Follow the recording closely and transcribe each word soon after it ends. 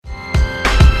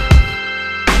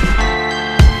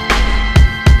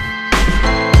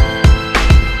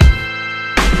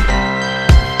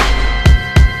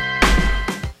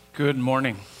Good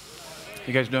morning.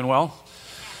 You guys doing well?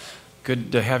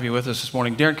 Good to have you with us this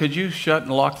morning. Darren, could you shut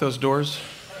and lock those doors?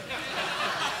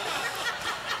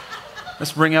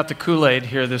 Let's bring out the Kool-Aid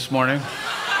here this morning.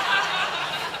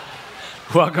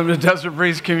 Welcome to Desert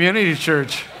Breeze Community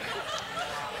Church.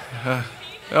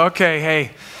 Okay,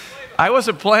 hey, I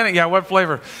wasn't planning, what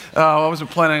flavor? I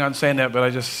wasn't planning on saying that, but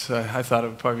I thought it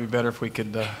would probably be better if we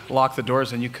could lock the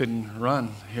doors and you couldn't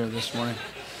run here this morning.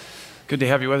 Good to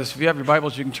have you with us. If you have your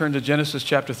Bibles, you can turn to Genesis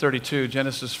chapter 32.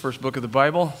 Genesis, first book of the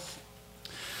Bible.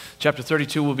 Chapter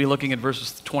 32, we'll be looking at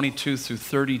verses 22 through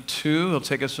 32. It'll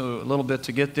take us a little bit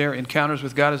to get there. Encounters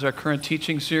with God is our current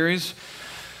teaching series.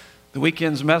 The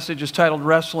weekend's message is titled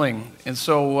Wrestling. And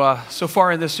so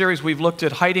far in this series, we've looked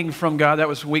at hiding from God. That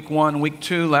was week 1. Week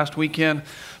 2, last weekend,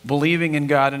 believing in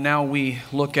God. And now we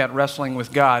look at wrestling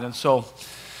with God. And so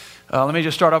let me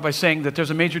just start off by saying that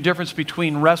there's a major difference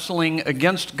between wrestling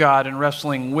against God and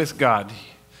wrestling with God.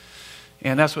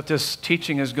 And that's what this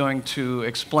teaching is going to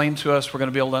explain to us. We're going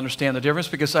to be able to understand the difference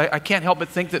because I can't help but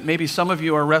think that maybe some of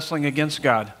you are wrestling against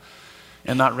God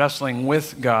and not wrestling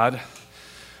with God.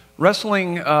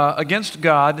 Wrestling against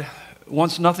God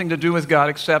wants nothing to do with God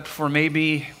except for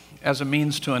maybe as a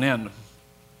means to an end.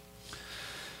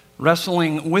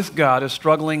 Wrestling with God is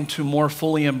struggling to more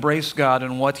fully embrace God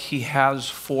and what He has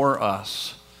for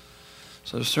us.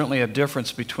 So there's certainly a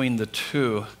difference between the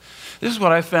two. This is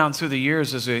what I found through the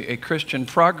years as a Christian.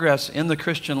 Progress in the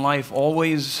Christian life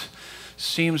always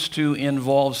seems to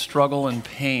involve struggle and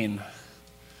pain.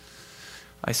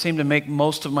 I seem to make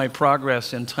most of my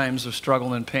progress in times of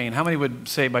struggle and pain. How many would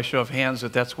say by show of hands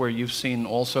that that's where you've seen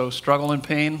also struggle and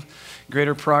pain,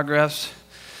 greater progress?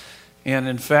 And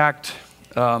in fact,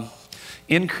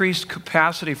 increased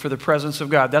capacity for the presence of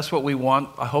God. That's what we want.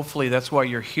 Hopefully that's why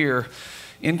you're here.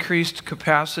 Increased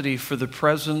capacity for the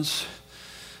presence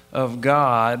of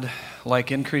God,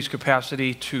 like increased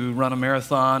capacity to run a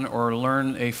marathon or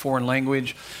learn a foreign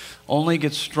language, only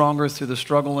gets stronger through the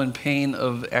struggle and pain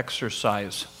of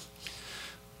exercise.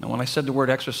 Now, when I said the word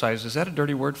exercise, is that a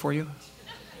dirty word for you?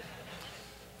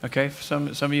 Okay, some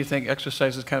of you think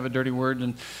exercise is kind of a dirty word,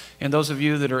 and those of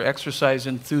you that are exercise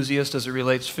enthusiasts as it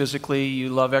relates physically, you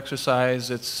love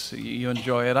exercise, you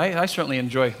enjoy it. I certainly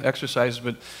enjoy exercise,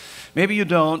 but maybe you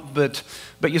don't, but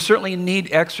you certainly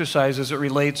need exercise as it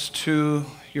relates to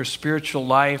your spiritual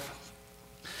life.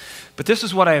 But this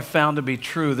is what I have found to be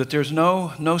true, that there's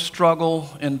no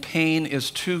struggle and pain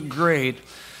is too great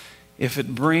if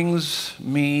it brings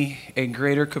me a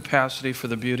greater capacity for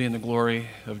the beauty and the glory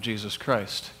of Jesus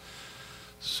Christ.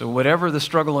 So whatever the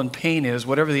struggle and pain is,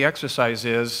 whatever the exercise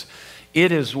is,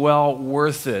 it is well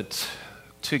worth it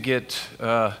to get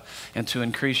and to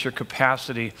increase your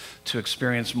capacity to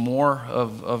experience more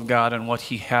of God and what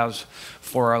He has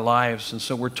for our lives. And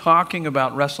so we're talking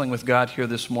about wrestling with God here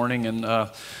this morning, and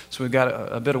so we've got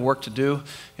a bit of work to do.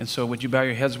 And so would you bow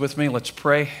your heads with me? Let's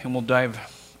pray, and we'll dive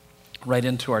right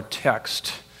into our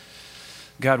text.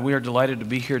 God, we are delighted to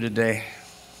be here today.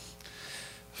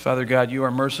 Father God, you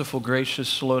are merciful, gracious,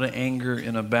 slow to anger,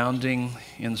 and abounding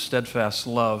in steadfast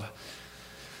love.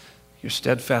 Your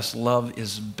steadfast love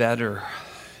is better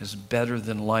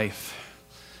than life.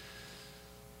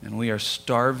 And we are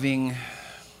starving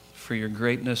for your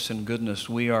greatness and goodness.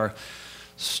 We are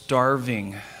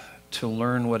starving to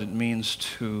learn what it means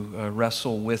to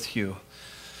wrestle with you.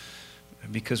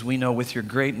 Because we know with your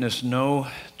greatness, no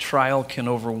trial can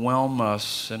overwhelm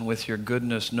us, and with your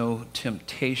goodness, no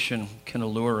temptation can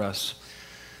allure us.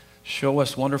 Show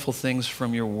us wonderful things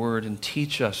from your word and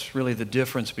teach us really the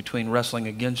difference between wrestling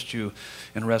against you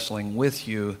and wrestling with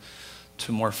you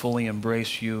to more fully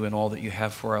embrace you and all that you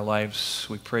have for our lives.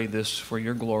 We pray this for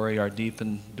your glory, our deep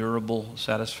and durable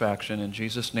satisfaction. In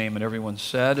Jesus' name, and everyone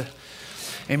said,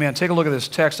 amen. Take a look at this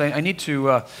text. I need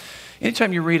to...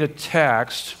 Anytime you read a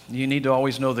text, you need to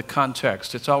always know the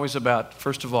context. It's always about,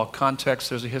 first of all, context.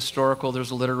 There's a historical,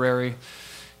 there's a literary,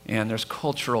 and there's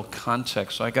cultural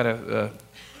context. So I got to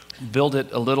build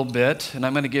it a little bit, and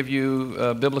I'm going to give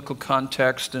you biblical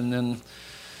context and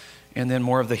then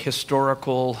more of the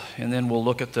historical, and then we'll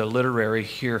look at the literary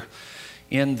here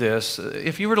in this.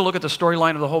 If you were to look at the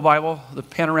storyline of the whole Bible, the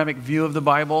panoramic view of the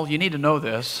Bible, you need to know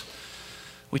this.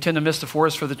 We tend to miss the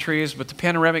forest for the trees, but the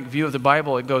panoramic view of the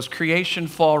Bible, it goes creation,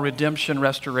 fall, redemption,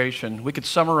 restoration. We could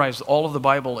summarize all of the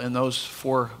Bible in those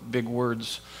 4 big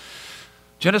words.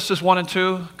 Genesis 1 and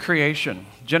 2, creation.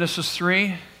 Genesis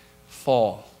 3,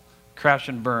 fall, crash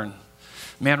and burn.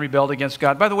 Man rebelled against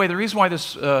God. By the way, the reason why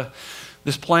this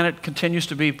planet continues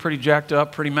to be pretty jacked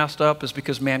up, pretty messed up, is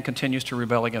because man continues to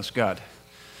rebel against God.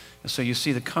 And so you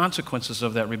see the consequences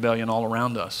of that rebellion all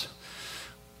around us.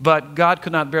 But God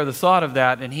could not bear the thought of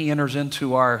that, and he enters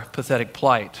into our pathetic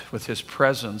plight with his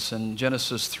presence. In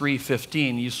Genesis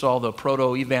 3:15, you saw the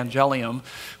proto-evangelium,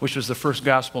 which was the first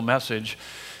gospel message.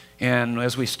 And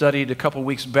as we studied a couple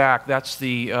weeks back, that's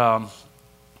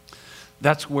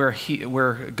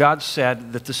where God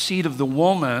said that the seed of the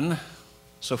woman,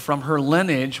 so from her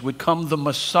lineage, would come the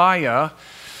Messiah,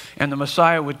 and the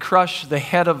Messiah would crush the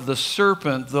head of the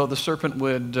serpent, though the serpent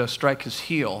would strike his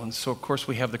heel. And so, of course,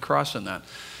 we have the cross in that.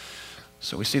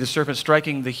 So we see the serpent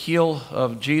striking the heel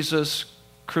of Jesus'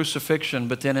 crucifixion,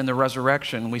 but then in the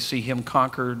resurrection, we see him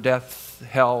conquer death,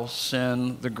 hell,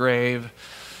 sin, the grave,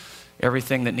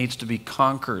 everything that needs to be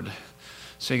conquered.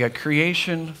 So you got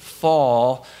creation,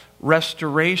 fall,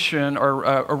 restoration,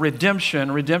 or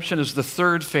redemption. Redemption is the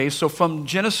third phase. So from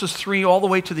Genesis 3 all the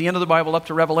way to the end of the Bible up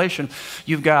to Revelation,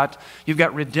 you've got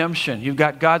redemption. You've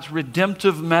got God's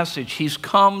redemptive message. He's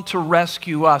come to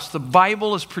rescue us. The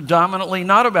Bible is predominantly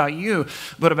not about you,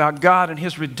 but about God and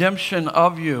his redemption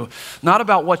of you. Not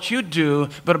about what you do,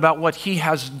 but about what he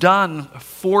has done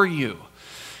for you.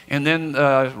 And then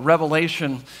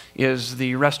Revelation is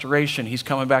the restoration. He's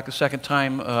coming back a second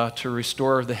time to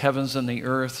restore the heavens and the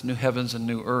earth, new heavens and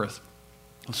new earth.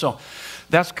 So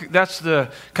that's the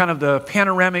kind of the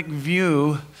panoramic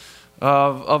view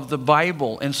of the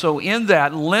Bible. And so in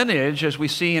that lineage, as we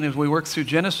see and as we work through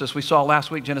Genesis, we saw last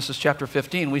week, Genesis chapter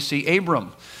 15, we see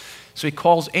Abram. So he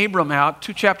calls Abram out.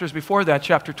 2 chapters before that,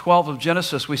 chapter 12 of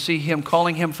Genesis, we see him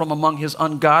calling him from among his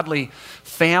ungodly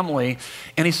family.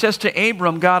 And he says to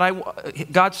Abram,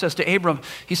 God says to Abram,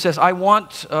 he says, I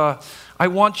want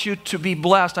you to be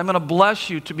blessed. I'm going to bless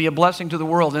you to be a blessing to the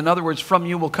world. In other words, from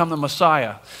you will come the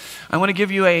Messiah. I'm going to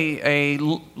give you a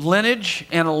lineage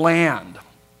and a land.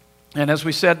 And as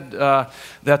we said,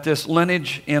 that this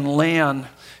lineage and land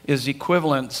is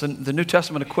equivalent. The New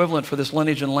Testament equivalent for this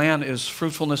lineage and land is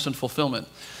fruitfulness and fulfillment.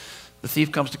 The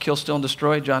thief comes to kill, steal, and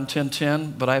destroy, John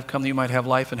 10:10, but I have come that you might have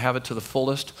life and have it to the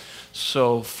fullest.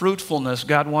 So fruitfulness,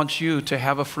 God wants you to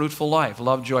have a fruitful life.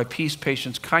 Love, joy, peace,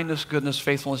 patience, kindness, goodness,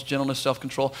 faithfulness, gentleness,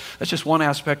 self-control. That's just one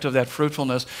aspect of that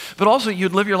fruitfulness. But also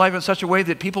you'd live your life in such a way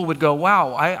that people would go,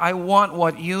 wow, I want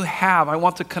what you have. I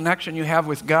want the connection you have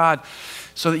with God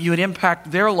so that you would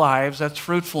impact their lives. That's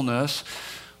fruitfulness.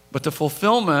 But the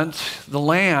fulfillment, the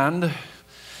land,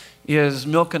 is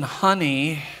milk and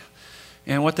honey.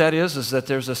 And what that is that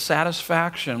there's a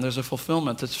satisfaction, there's a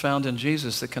fulfillment that's found in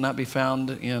Jesus that cannot be found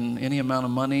in any amount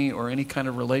of money or any kind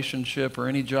of relationship or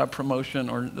any job promotion,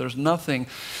 or there's nothing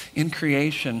in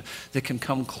creation that can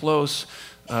come close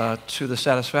to the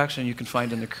satisfaction you can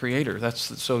find in the Creator.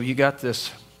 So you got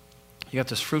this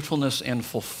fruitfulness and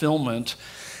fulfillment.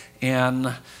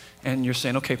 And you're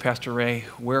saying, okay, Pastor Ray,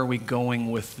 where are we going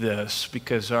with this?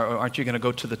 Because aren't you going to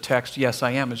go to the text? Yes,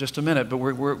 I am in just a minute, but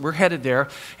we're headed there,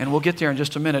 and we'll get there in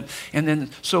just a minute. And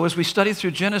then, so as we study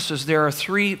through Genesis, there are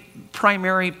three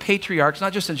primary patriarchs,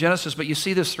 not just in Genesis, but you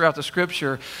see this throughout the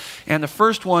Scripture. And the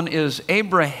first one is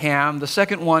Abraham. The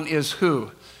second one is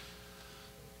who?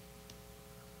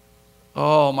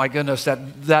 Oh my goodness,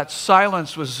 that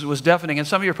silence was deafening. And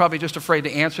some of you are probably just afraid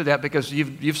to answer that because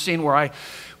you've seen where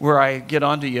I get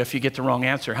onto you if you get the wrong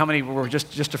answer. How many were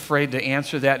just afraid to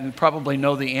answer that and probably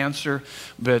know the answer?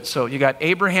 But so you got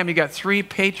Abraham, you got three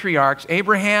patriarchs.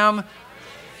 Abraham,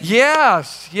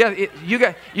 yes, you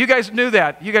guys knew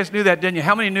that. You guys knew that, didn't you?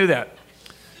 How many knew that?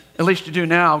 At least you do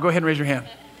now. Go ahead and raise your hand.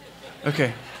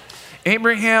 Okay.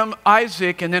 Abraham,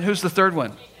 Isaac, and then who's the third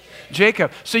one?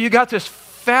 Jacob. So you got this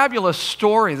fabulous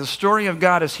story. The story of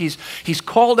God is he's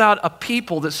called out a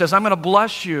people that says, I'm going to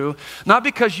bless you, not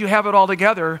because you have it all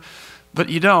together, but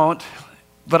you don't,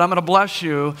 but I'm going to bless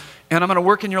you, and I'm going to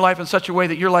work in your life in such a way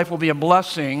that your life will be a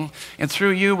blessing, and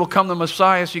through you will come the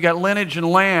Messiah. So you got lineage and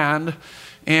land,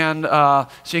 and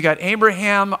so you got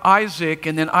Abraham, Isaac,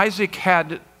 and then Isaac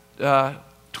had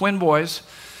twin boys,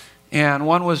 and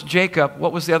one was Jacob.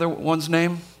 What was the other one's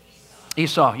name?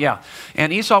 Esau, yeah.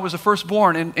 And Esau was the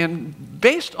firstborn. And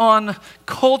based on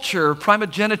culture,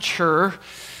 primogeniture,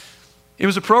 it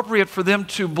was appropriate for them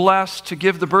to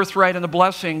give the birthright and the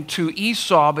blessing to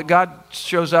Esau. But God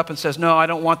shows up and says, no, I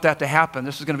don't want that to happen.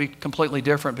 This is going to be completely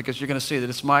different because you're going to see that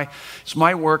it's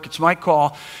my work, it's my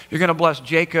call. You're going to bless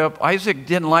Jacob. Isaac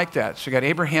didn't like that. So you got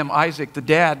Abraham, Isaac, the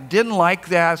dad, didn't like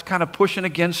that. It's kind of pushing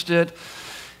against it.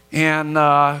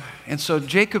 And so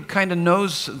Jacob kind of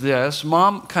knows this.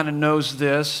 Mom kind of knows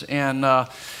this. And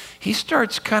he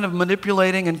starts kind of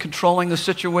manipulating and controlling the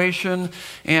situation.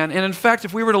 And in fact,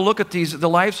 if we were to look at the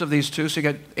lives of these two, so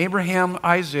you got Abraham,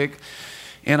 Isaac,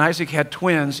 and Isaac had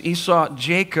twins, Esau,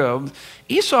 Jacob.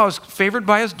 Esau is favored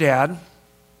by his dad.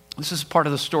 This is part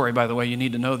of the story, by the way. You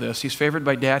need to know this. He's favored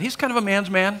by dad. He's kind of a man's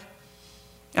man.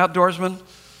 Outdoorsman,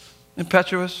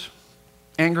 impetuous,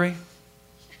 angry,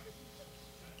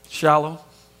 shallow.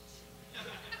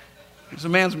 He's a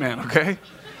man's man, okay?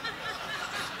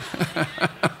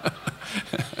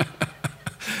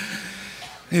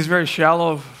 He's very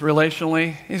shallow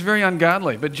relationally. He's very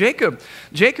ungodly. But Jacob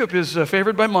is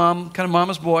favored by mom, kind of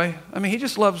mama's boy. I mean, he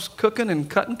just loves cooking and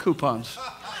cutting coupons.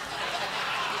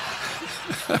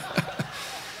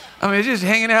 I mean, he's just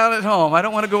hanging out at home. I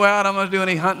don't want to go out. I'm going to do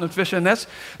any hunting and fishing. That's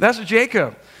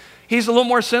Jacob. He's a little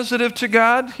more sensitive to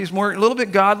God. He's a little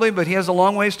bit godly, but he has a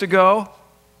long ways to go.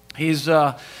 He's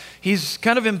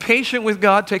kind of impatient with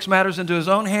God, takes matters into his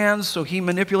own hands, so he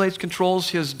manipulates, controls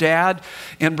his dad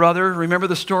and brother. Remember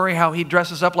the story how he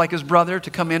dresses up like his brother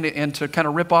to come in and to kind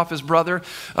of rip off his brother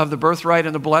of the birthright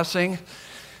and the blessing.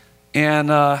 And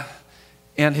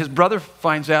his brother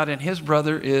finds out, and his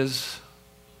brother is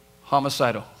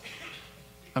homicidal.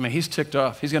 I mean, he's ticked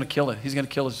off. He's going to kill it. He's going to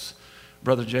kill his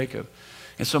brother Jacob.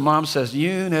 And so mom says,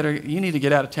 you need to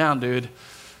get out of town, dude.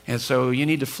 And so you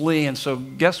need to flee. And so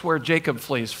guess where Jacob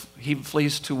flees? He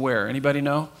flees to where? Anybody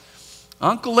know?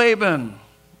 Uncle Laban.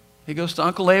 He goes to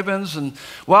Uncle Laban's, and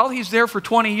while he's there for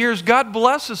 20 years, God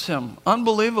blesses him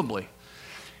unbelievably.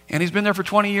 And he's been there for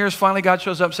 20 years. Finally, God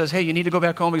shows up and says, hey, you need to go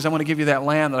back home because I want to give you that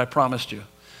land that I promised you.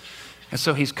 And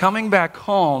so he's coming back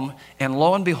home, and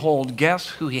lo and behold, guess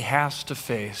who he has to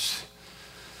face?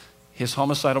 His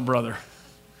homicidal brother.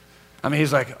 I mean,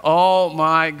 he's like, oh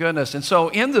my goodness. And so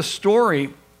in the story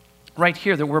right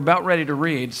here that we're about ready to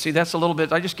read, see, that's a little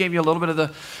bit, I just gave you a little bit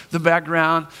of the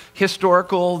background,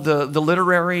 historical, the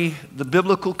literary, the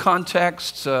biblical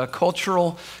context,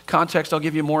 cultural context. I'll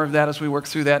give you more of that as we work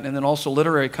through that, and then also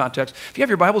literary context. If you have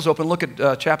your Bibles open, look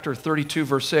at chapter 32,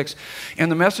 verse 6.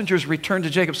 And the messengers returned to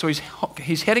Jacob. So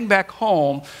he's heading back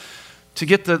home to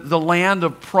get the land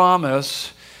of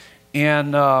promise,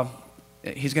 and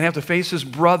he's going to have to face his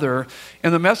brother.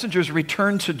 And the messengers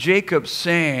returned to Jacob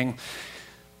saying,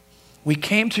 we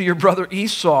came to your brother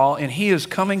Esau, and he is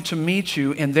coming to meet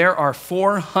you, and there are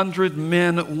 400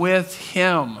 men with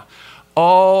him.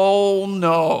 Oh,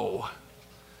 no.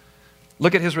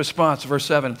 Look at his response, verse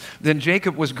 7. Then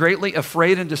Jacob was greatly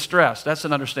afraid and distressed. That's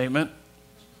an understatement.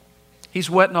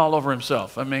 He's wetting all over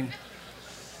himself. I mean,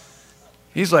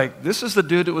 he's like, this is the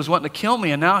dude that was wanting to kill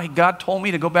me, and now God told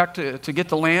me to go back to get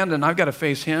the land, and I've got to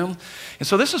face him. And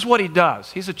so this is what he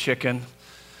does. He's a chicken.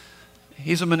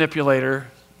 He's a manipulator.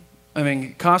 I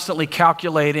mean, constantly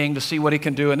calculating to see what he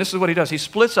can do. And this is what he does. He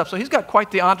splits up. So he's got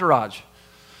quite the entourage.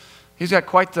 He's got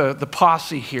quite the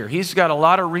posse here. He's got a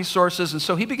lot of resources. And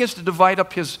so he begins to divide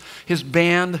up his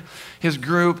band, his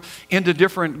group, into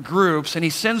different groups. And he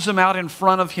sends them out in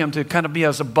front of him to kind of be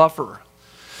as a buffer.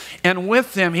 And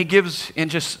with them, he gives and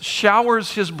just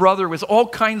showers his brother with all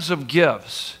kinds of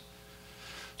gifts.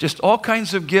 Just all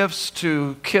kinds of gifts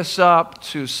to kiss up,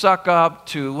 to suck up,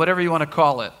 to whatever you want to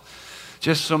call it.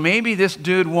 Just so maybe this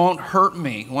dude won't hurt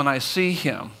me when I see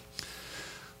him.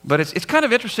 But it's kind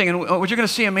of interesting, and you're going to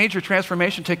see a major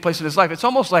transformation take place in his life. It's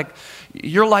almost like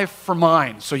your life for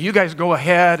mine. So you guys go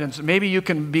ahead, and maybe you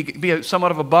can be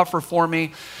somewhat of a buffer for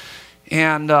me.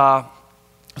 And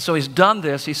so he's done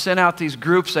this. He sent out these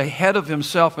groups ahead of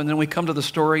himself, and then we come to the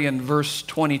story in verse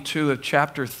 22 of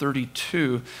chapter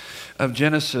 32 of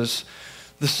Genesis.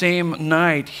 The same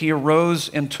night he arose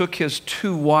and took his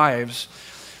 2 wives,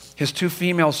 his 2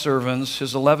 female servants,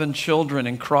 his 11 children,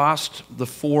 and crossed the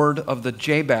ford of the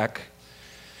Jabbok.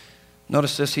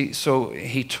 Notice this, so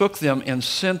he took them and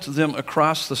sent them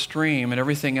across the stream and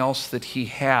everything else that he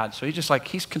had. So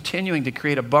he's continuing to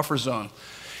create a buffer zone.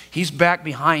 He's back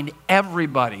behind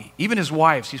everybody, even his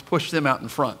wives. He's pushed them out in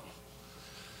front.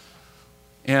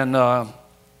 And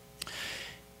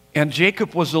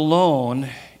Jacob was alone,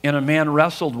 and a man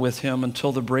wrestled with him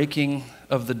until the breaking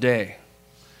of the day.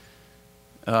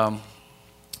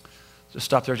 Just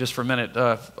stop there just for a minute.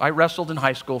 I wrestled in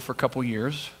high school for a couple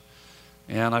years,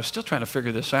 and I'm still trying to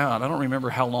figure this out. I don't remember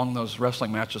how long those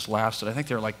wrestling matches lasted. I think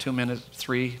they were like 2 minutes,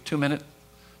 2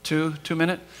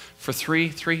 minute for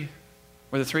three,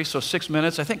 were there 3? So 6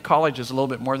 minutes. I think college is a little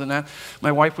bit more than that.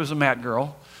 My wife was a mat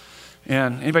girl,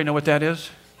 and anybody know what that is?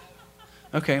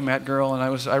 Okay, mat girl, and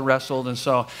I wrestled,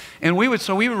 and we would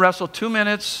wrestle 2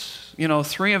 minutes,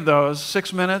 3 of those,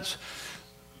 6 minutes.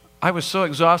 I was so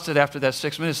exhausted after that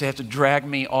 6 minutes, they had to drag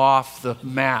me off the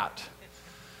mat.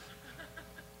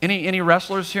 Any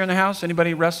wrestlers here in the house?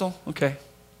 Anybody wrestle? Okay.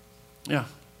 Yeah.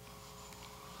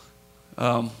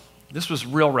 This was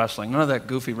real wrestling. None of that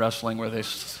goofy wrestling where they,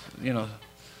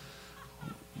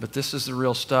 but this is the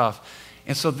real stuff.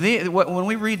 And so when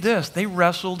we read this, they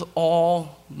wrestled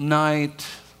all night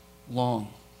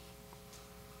long.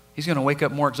 He's going to wake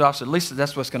up more exhausted. At least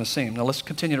that's what's going to seem. Now let's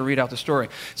continue to read out the story.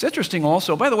 It's interesting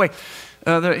also, by the way,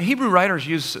 the Hebrew writers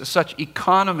use such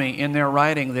economy in their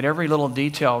writing that every little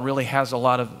detail really has a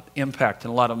lot of impact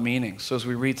and a lot of meaning. So as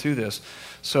we read through this,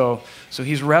 so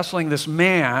he's wrestling this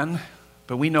man,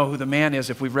 but we know who the man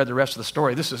is if we've read the rest of the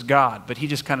story. This is God, but he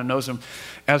just kind of knows him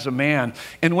as a man.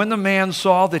 And when the man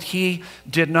saw that he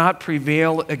did not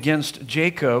prevail against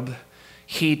Jacob,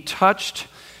 he touched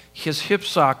his hip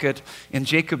socket, and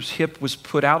Jacob's hip was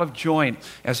put out of joint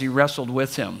as he wrestled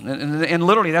with him. And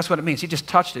literally, that's what it means. He just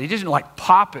touched it. He didn't like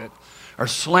pop it or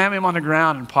slam him on the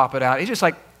ground and pop it out. He's just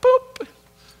like, boop.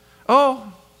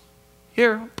 Oh,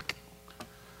 here.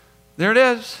 There it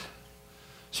is.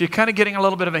 So you're kind of getting a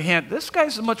little bit of a hint. This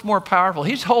guy's much more powerful.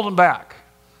 He's holding back.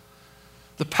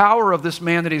 The power of this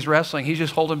man that he's wrestling, he's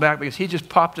just holding back because he just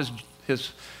popped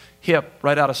his hip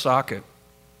right out of socket.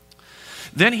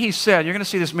 Then he said, you're going to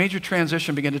see this major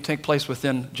transition begin to take place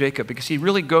within Jacob because he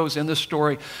really goes in this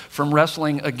story from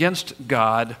wrestling against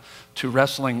God to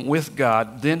wrestling with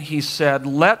God. Then he said,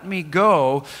 let me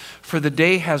go, for the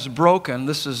day has broken.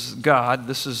 This is God.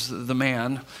 This is the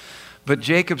man. But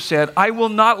Jacob said, I will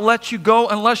not let you go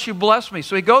unless you bless me.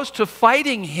 So he goes to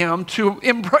fighting him, to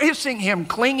embracing him,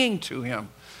 clinging to him.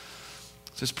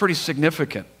 This is pretty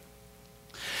significant.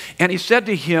 And he said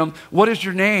to him, what is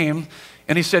your name?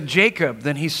 And he said, Jacob.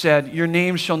 Then he said, your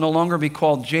name shall no longer be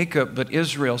called Jacob, but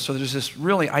Israel. So there's this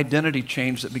really identity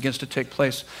change that begins to take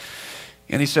place.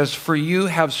 And he says, for you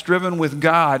have striven with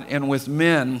God and with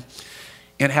men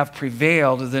and have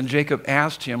prevailed. And then Jacob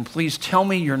asked him, please tell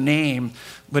me your name.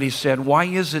 But he said, why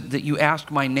is it that you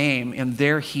ask my name? And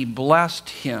there he blessed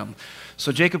him.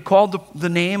 So Jacob called the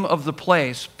name of the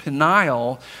place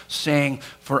Peniel, saying,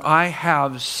 for I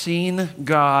have seen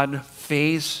God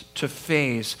face to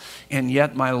face, and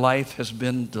yet my life has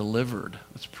been delivered.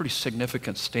 That's a pretty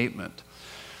significant statement.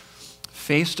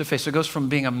 Face to face. So it goes from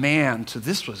being a man to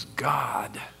this was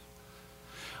God.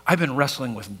 I've been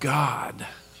wrestling with God.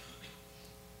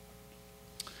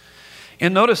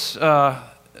 And notice the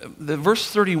verse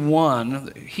 31,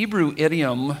 the Hebrew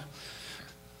idiom,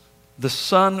 the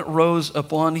sun rose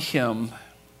upon him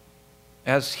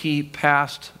as he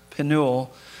passed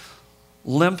Penuel,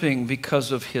 limping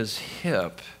because of his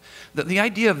hip. The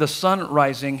idea of the sun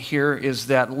rising here is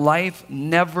that life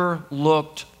never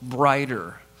looked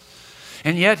brighter.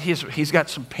 And yet he's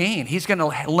got some pain. He's going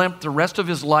to limp the rest of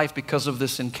his life because of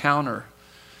this encounter.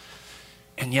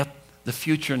 And yet the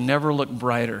future never looked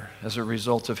brighter as a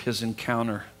result of his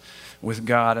encounter with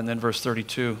God. And then verse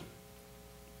 32.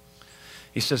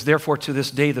 He says, therefore, to this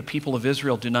day, the people of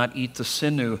Israel do not eat the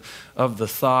sinew of the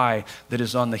thigh that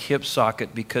is on the hip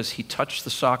socket, because he touched the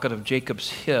socket of Jacob's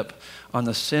hip on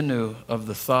the sinew of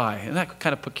the thigh. Isn't that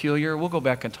kind of peculiar? We'll go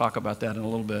back and talk about that in a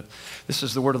little bit. This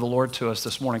is the word of the Lord to us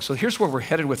this morning. So here's where we're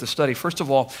headed with the study. First of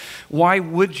all, why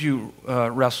would you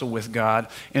wrestle with God?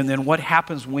 And then what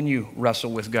happens when you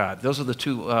wrestle with God? Those are the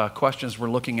two questions we're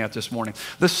looking at this morning.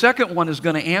 The second one is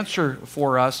going to answer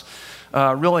for us.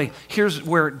 Really, here's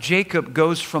where Jacob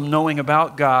goes from knowing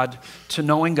about God to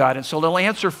knowing God. And so they'll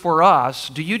answer for us,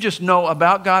 do you just know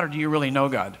about God or do you really know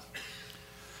God?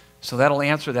 So that'll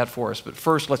answer that for us. But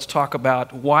first, let's talk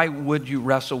about why would you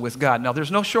wrestle with God? Now, there's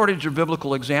no shortage of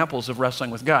biblical examples of wrestling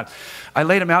with God. I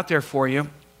laid them out there for you.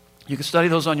 You can study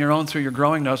those on your own through your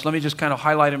growing notes. Let me just kind of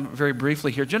highlight them very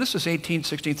briefly here. Genesis 18,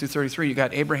 16 through 33, you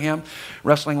got Abraham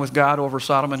wrestling with God over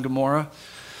Sodom and Gomorrah.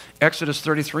 Exodus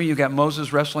 33, you got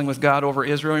Moses wrestling with God over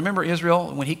Israel. Remember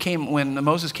Israel when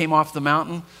Moses came off the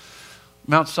mountain,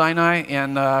 Mount Sinai,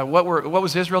 and what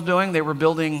was Israel doing? They were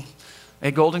building a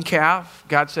golden calf.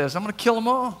 God says, I'm going to kill them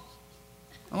all.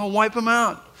 I'm going to wipe them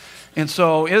out. And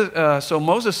so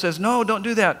Moses says, no, don't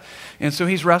do that. And so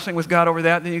he's wrestling with God over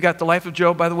that. Then you got the life of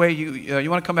Job. By the way, you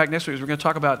want to come back next week because we're going to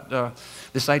talk about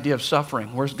this idea of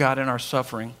suffering. Where's God in our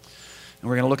suffering? And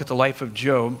we're going to look at the life of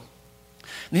Job.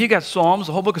 And then you got Psalms.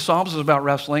 The whole book of Psalms is about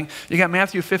wrestling. You got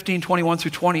Matthew 15, 21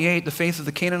 through 28, the faith of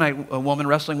the Canaanite woman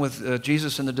wrestling with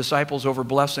Jesus and the disciples over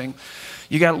blessing.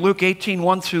 You got Luke 18,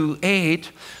 1 through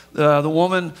 8, the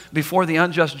woman before the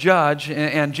unjust judge.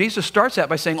 And Jesus starts that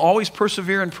by saying, always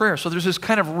persevere in prayer. So there's this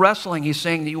kind of wrestling he's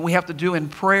saying that we have to do in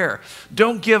prayer.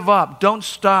 Don't give up. Don't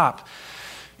stop.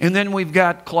 And then we've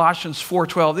got Colossians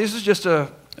 4:12. This is just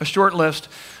a short list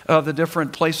of the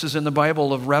different places in the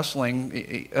Bible of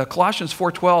wrestling. Colossians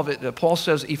 4:12, Paul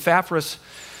says, Epaphras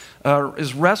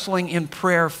is wrestling in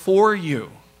prayer for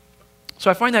you. So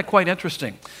I find that quite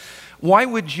interesting. Why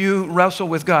would you wrestle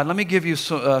with God? Let me give you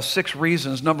 6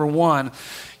 reasons. Number 1,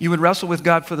 you would wrestle with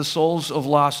God for the souls of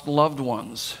lost loved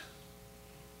ones.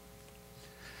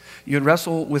 You'd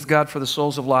wrestle with God for the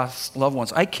souls of lost loved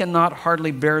ones. I cannot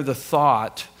hardly bear the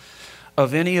thought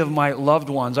of any of my loved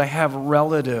ones. I have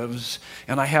relatives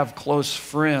and I have close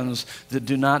friends that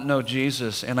do not know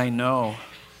Jesus, and I know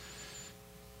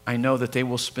that they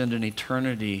will spend an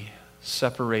eternity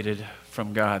separated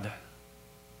from God.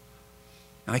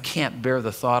 And I can't bear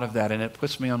the thought of that, and it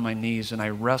puts me on my knees, and I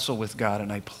wrestle with God,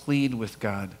 and I plead with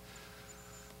God.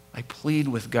 I plead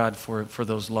with God for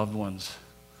those loved ones.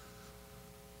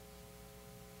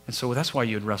 And so that's why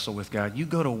you'd wrestle with God. You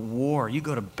go to war. You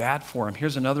go to bat for him.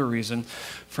 Here's another reason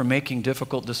for making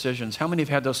difficult decisions. How many have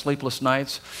had those sleepless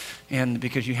nights and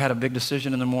because you had a big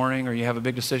decision in the morning or you have a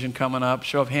big decision coming up?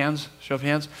 Show of hands. Show of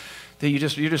hands. That you're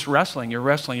just wrestling. You're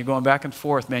wrestling. You're going back and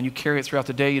forth, man. You carry it throughout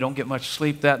the day. You don't get much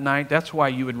sleep that night. That's why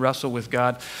you would wrestle with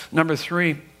God. Number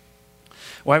 3,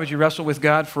 why would you wrestle with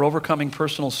God? For overcoming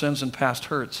personal sins and past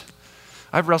hurts.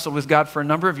 I've wrestled with God for a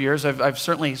number of years. I've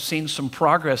certainly seen some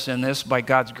progress in this by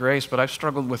God's grace, but I've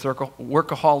struggled with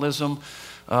workaholism,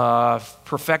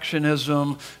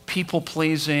 perfectionism,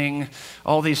 people-pleasing,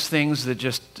 all these things that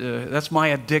just, that's my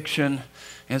addiction.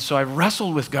 And so I've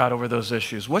wrestled with God over those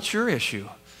issues. What's your issue?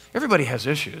 Everybody has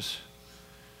issues.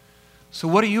 So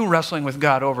what are you wrestling with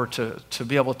God over to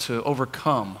be able to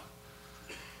overcome?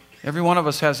 Every one of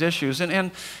us has issues.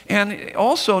 And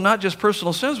also not just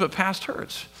personal sins, but past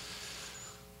hurts.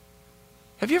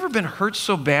 Have you ever been hurt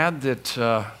so bad that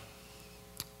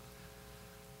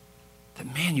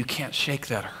man, you can't shake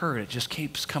that hurt? It just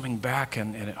keeps coming back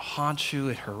and it haunts you,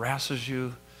 it harasses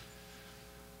you,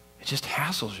 it just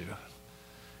hassles you.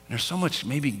 And there's so much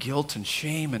maybe guilt and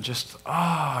shame and just,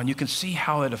 and you can see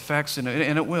how it affects, and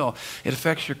it will. It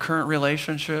affects your current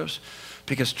relationships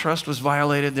because trust was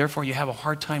violated. Therefore, you have a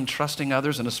hard time trusting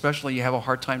others, and especially you have a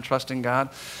hard time trusting God.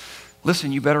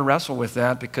 Listen, you better wrestle with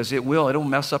that because it'll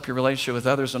mess up your relationship with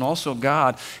others and also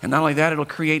God. And not only that, it'll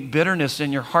create bitterness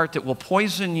in your heart that will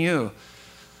poison you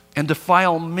and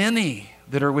defile many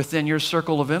that are within your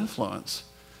circle of influence.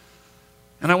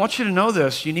 And I want you to know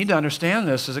this, you need to understand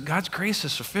this, is that God's grace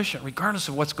is sufficient regardless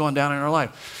of what's going down in our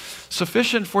life.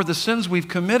 Sufficient for the sins we've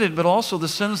committed, but also the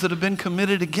sins that have been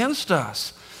committed against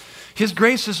us. His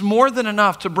grace is more than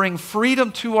enough to bring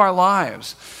freedom to our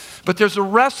lives. But there's a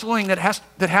wrestling that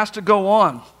has to go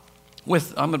on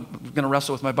with, I'm going to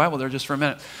wrestle with my Bible there just for a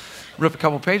minute, rip a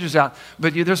couple pages out.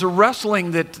 But there's a wrestling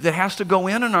that has to go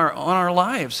on our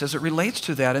lives as it relates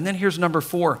to that. And then here's number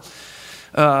 4,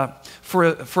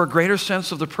 for a greater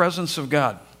sense of the presence of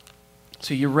God.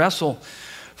 So you wrestle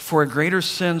for a greater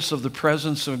sense of the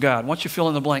presence of God. Once you fill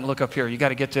in the blank, look up here. You got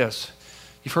to get this.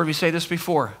 You've heard me say this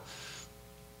before.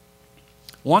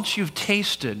 Once you've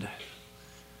tasted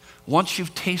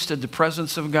the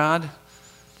presence of God,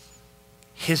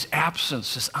 his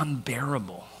absence is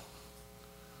unbearable.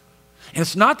 And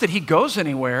it's not that he goes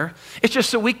anywhere. It's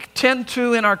just that we tend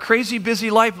to, in our crazy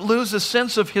busy life, lose a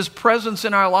sense of his presence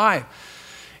in our life.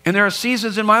 And there are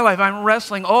seasons in my life I'm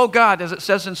wrestling, oh God, as it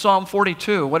says in Psalm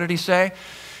 42. What did he say?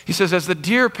 He says, as the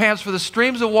deer pants for the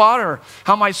streams of water,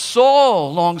 how my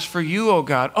soul longs for you, oh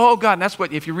God. Oh God, and that's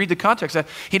what, if you read the context, that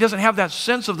he doesn't have that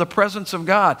sense of the presence of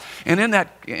God. And in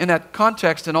that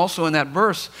context and also in that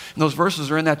verse, and those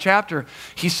verses are in that chapter,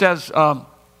 he says,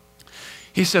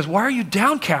 why are you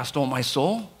downcast, O my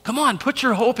soul? Come on, put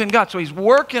your hope in God. So he's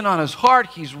working on his heart.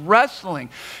 He's wrestling.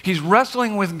 He's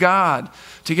wrestling with God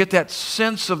to get that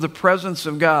sense of the presence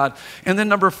of God. And then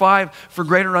number 5, for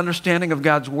greater understanding of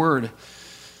God's word.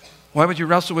 Why would you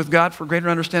wrestle with God for greater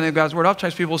understanding of God's word?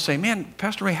 Oftentimes people will say, man,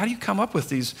 Pastor Ray, how do you come up with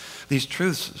these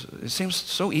truths? It seems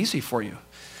so easy for you.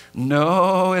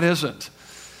 No, it isn't.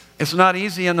 It's not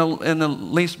easy in the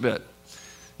least bit.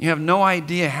 You have no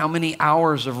idea how many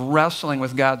hours of wrestling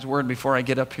with God's word before I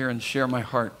get up here and share my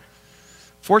heart.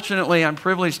 Fortunately, I'm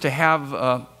privileged to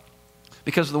have,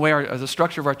 because of the way the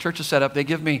structure of our church is set up, they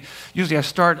give me, usually I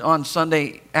start on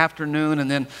Sunday afternoon and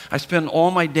then I spend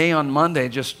all my day on Monday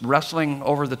just wrestling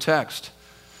over the text.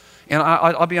 And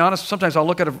I'll be honest, sometimes I'll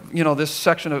look at this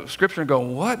section of Scripture and go,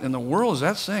 what in the world is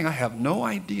that saying? I have no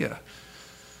idea.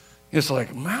 It's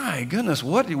like, my goodness,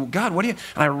 God, what do you,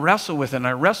 and I wrestle with it, and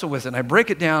I wrestle with it, and I break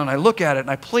it down, and I look at it, and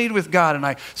I plead with God, and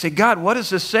I say, God, what is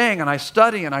this saying? And I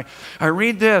study, and I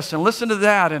read this, and listen to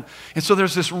that, and so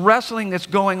there's this wrestling that's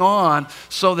going on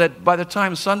so that by the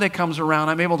time Sunday comes around,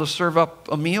 I'm able to serve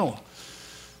up a meal,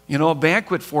 a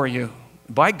banquet for you,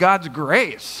 by God's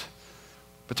grace.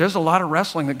 But there's a lot of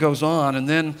wrestling that goes on. And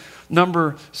then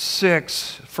number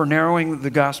 6, for narrowing the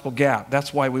gospel gap.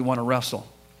 That's why we want to wrestle.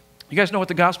 You guys know what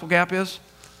the gospel gap is?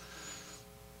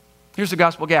 Here's the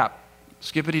gospel gap.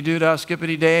 Skippity-doo-dah,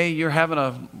 skippity-day. You're having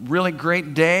a really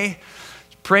great day.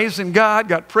 praising God,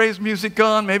 got praise music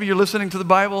on. Maybe you're listening to the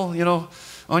Bible,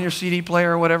 on your CD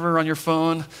player or whatever, on your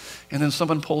phone, and then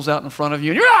someone pulls out in front of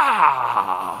you, and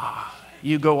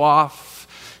you go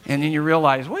off, and then you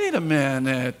realize, wait a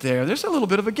minute there's a little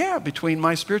bit of a gap between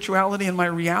my spirituality and my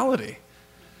reality.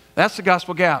 That's the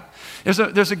gospel gap.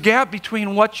 There's a gap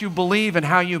between what you believe and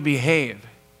how you behave.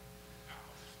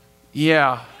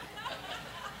 Yeah.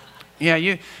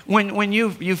 Yeah, when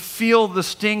you feel the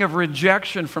sting of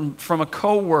rejection from a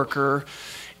coworker,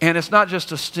 and it's not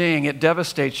just a sting, it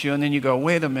devastates you, and then you go,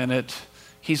 wait a minute,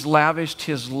 he's lavished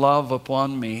his love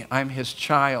upon me. I'm his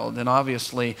child, and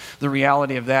obviously the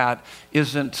reality of that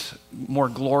isn't more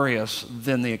glorious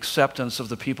than the acceptance of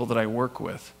the people that I work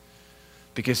with,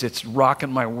 because it's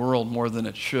rocking my world more than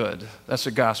it should. That's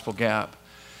a gospel gap.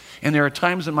 And there are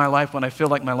times in my life when I feel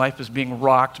like my life is being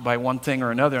rocked by one thing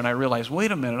or another, and I realize, wait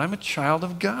a minute, I'm a child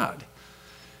of God.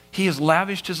 He has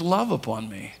lavished his love upon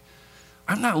me.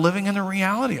 I'm not living in the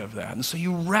reality of that. And so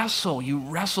you wrestle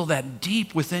that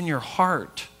deep within your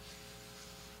heart.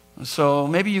 And so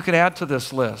maybe you could add to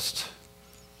this list.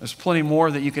 There's plenty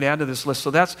more that you could add to this list.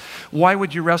 So that's why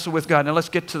would you wrestle with God? Now let's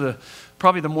get to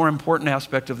probably the more important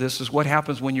aspect of this is what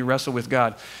happens when you wrestle with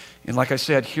God. And like I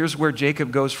said, here's where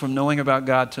Jacob goes from knowing about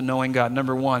God to knowing God.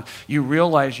 Number one, you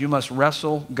realize you must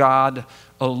wrestle God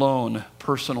alone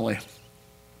personally.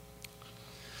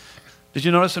 Did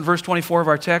you notice in verse 24 of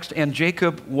our text, and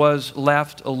Jacob was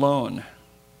left alone?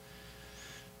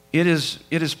 It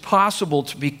is possible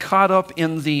to be caught up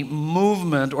in the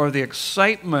movement or the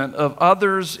excitement of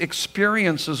others'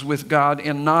 experiences with God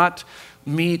and not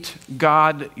meet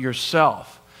God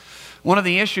yourself. One of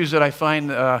the issues that I find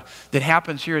that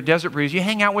happens here at Desert Breeze, you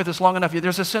hang out with us long enough,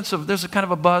 there's a kind of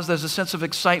a buzz, there's a sense of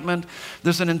excitement,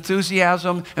 there's an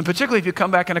enthusiasm, and particularly if you come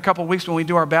back in a couple of weeks when we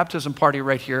do our baptism party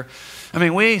right here,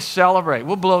 we celebrate.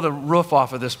 We'll blow the roof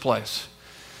off of this place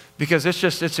because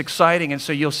it's exciting, and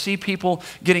so you'll see people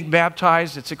getting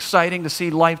baptized. It's exciting to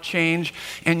see life change,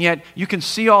 and yet you can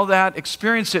see all that,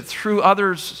 experience it through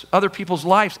other people's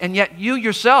lives, and yet you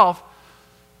yourself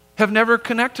have never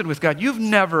connected with God. You've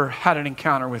never had an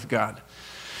encounter with God.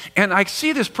 And I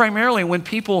see this primarily when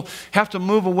people have to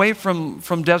move away from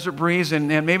Desert Breeze and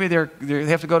maybe they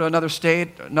have to go to another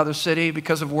state, another city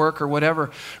because of work or whatever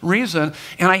reason.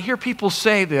 And I hear people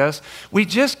say this, we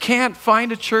just can't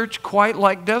find a church quite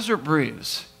like Desert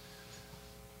Breeze.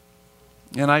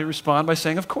 And I respond by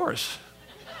saying, of course.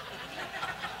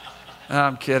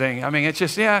 I'm kidding. It's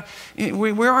just,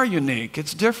 we are unique.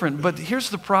 It's different. But here's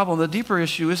the problem. The deeper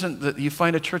issue isn't that you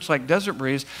find a church like Desert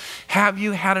Breeze. Have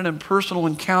you had an impersonal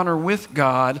encounter with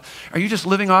God? Are you just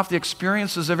living off the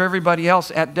experiences of everybody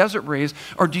else at Desert Breeze?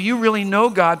 Or do you really know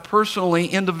God personally,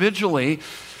 individually?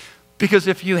 Because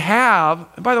if you have,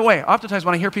 and by the way, oftentimes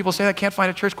when I hear people say I can't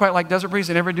find a church quite like Desert Breeze,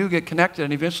 they never do get connected,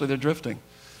 and eventually they're drifting.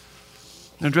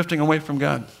 They're drifting away from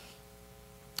God.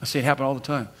 I see it happen all the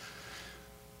time.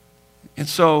 And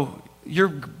so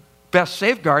your best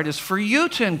safeguard is for you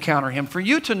to encounter him, for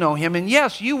you to know him. And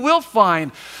yes, you will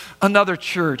find another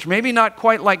church, maybe not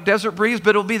quite like Desert Breeze, but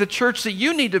it'll be the church that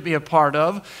you need to be a part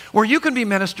of, where you can be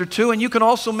ministered to and you can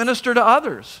also minister to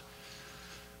others.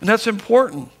 And that's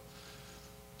important.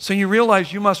 So you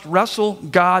realize you must wrestle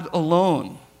God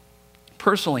alone,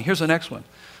 personally. Here's the next one.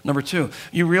 Number two,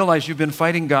 you realize you've been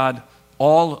fighting God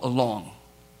all along.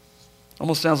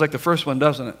 Almost sounds like the first one,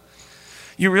 doesn't it?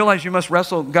 You realize you must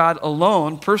wrestle God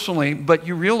alone personally, but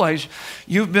you realize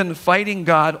you've been fighting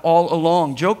God all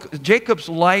along. Jacob's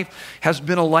life has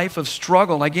been a life of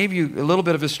struggle. And I gave you a little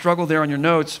bit of his struggle there on your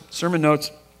notes, sermon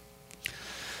notes.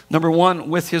 Number one,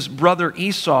 with his brother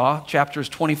Esau, chapters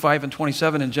 25 and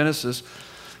 27 in Genesis.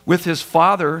 With his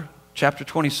father, chapter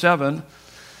 27.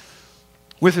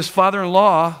 With his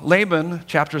father-in-law, Laban,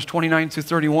 chapters 29 through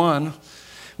 31.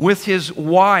 With his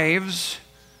wives,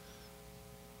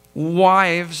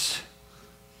 you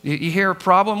hear a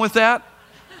problem with that?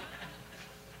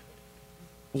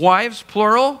 Wives,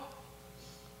 plural?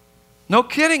 No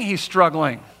kidding, he's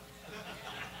struggling.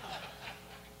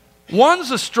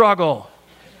 One's a struggle.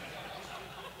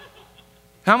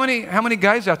 How many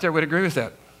guys out there would agree with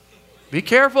that? Be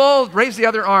careful, raise the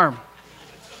other arm.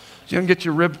 So you don't get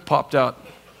your rib popped out.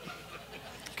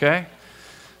 Okay?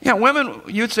 Yeah, women,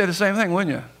 you'd say the same thing,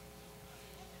 wouldn't you?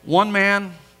 One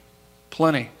man,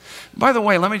 plenty. By the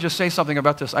way, let me just say something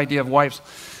about this idea of wives.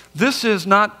 This is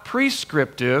not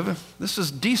prescriptive, this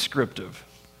is descriptive.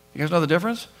 You guys know the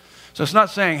difference? So it's not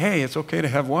saying, hey, it's okay to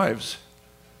have wives,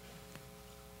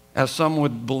 as some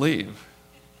would believe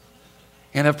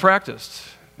and have practiced.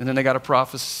 And then they got a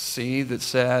prophecy that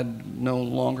said, no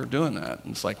longer doing that.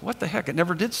 And it's like, what the heck? It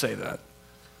never did say that.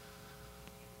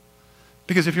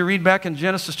 Because if you read back in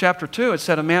Genesis chapter 2, it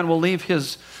said a man will leave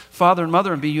his father and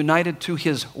mother and be united to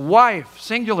his wife,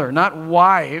 singular, not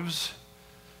wives.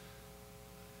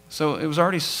 So it was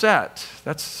already set.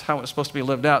 That's how it was supposed to be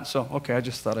lived out. So, okay, I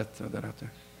just thought I'd throw that out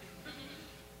there.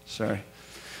 Sorry.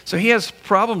 So he has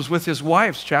problems with his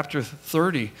wives, chapter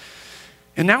 30.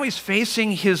 And now he's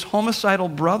facing his homicidal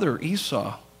brother,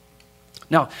 Esau.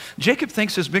 Now, Jacob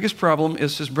thinks his biggest problem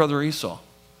is his brother Esau.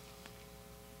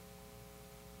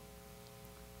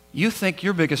 You think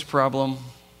your biggest problem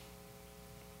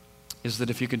is that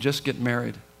if you could just get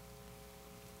married.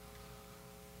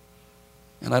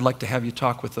 And I'd like to have you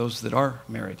talk with those that are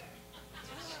married.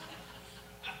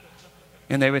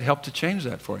 And they would help to change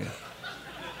that for you.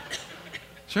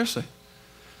 Seriously.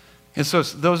 And so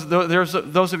there's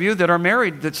those of you that are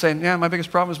married that say, yeah, my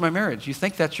biggest problem is my marriage. You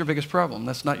think that's your biggest problem.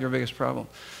 That's not your biggest problem.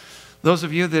 Those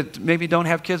of you that maybe don't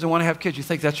have kids and want to have kids, you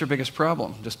think that's your biggest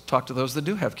problem. Just talk to those that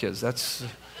do have kids.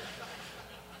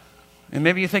 And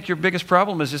maybe you think your biggest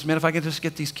problem is just, man, if I could just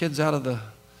get these kids out of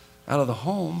the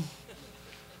home,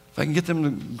 if I can get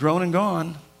them grown and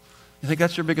gone, you think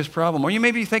that's your biggest problem. Or you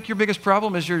maybe think your biggest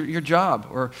problem is your job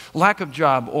or lack of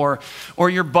job or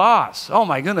your boss. Oh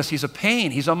my goodness, he's a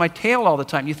pain. He's on my tail all the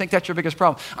time. You think that's your biggest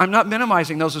problem. I'm not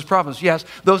minimizing those as problems. Yes,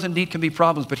 those indeed can be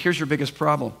problems, but here's your biggest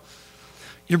problem.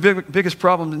 Your biggest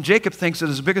problem, and Jacob thinks that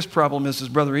his biggest problem is his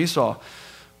brother Esau.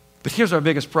 But here's our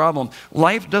biggest problem.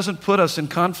 Life doesn't put us in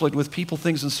conflict with people,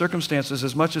 things, and circumstances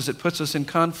as much as it puts us in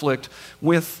conflict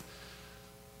with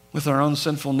our own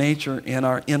sinful nature and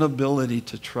our inability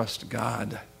to trust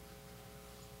God.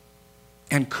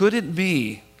 And could it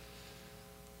be,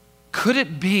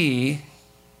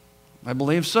 I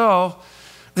believe so,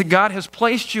 that God has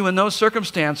placed you in those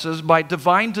circumstances by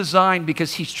divine design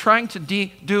because he's trying to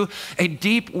do a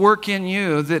deep work in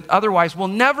you that otherwise will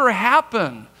never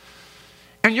happen.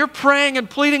 And you're praying and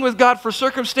pleading with God for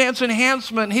circumstance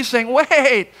enhancement. And he's saying,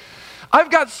 wait, I've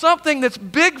got something that's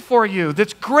big for you,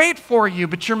 that's great for you,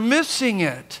 but you're missing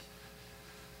it.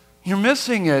 You're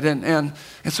missing it. And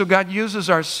so God uses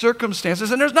our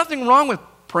circumstances. And there's nothing wrong with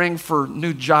praying for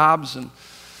new jobs and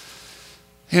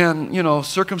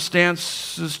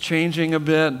circumstances changing a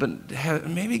bit, but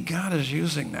maybe God is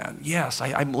using that. Yes,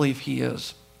 I believe he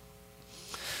is.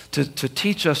 To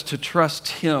teach us to trust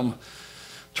him,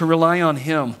 to rely on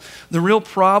him. The real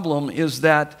problem is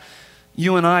that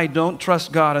you and I don't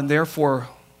trust God, and therefore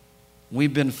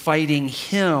we've been fighting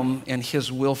him and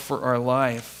his will for our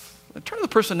life. Turn to the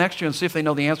person next to you and see if they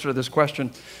know the answer to this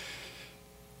question.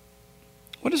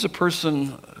 What does a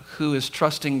person who is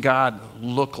trusting God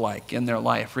look like in their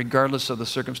life, regardless of the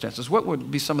circumstances? What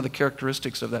would be some of the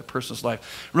characteristics of that person's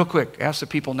life? Real quick, ask the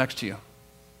people next to you.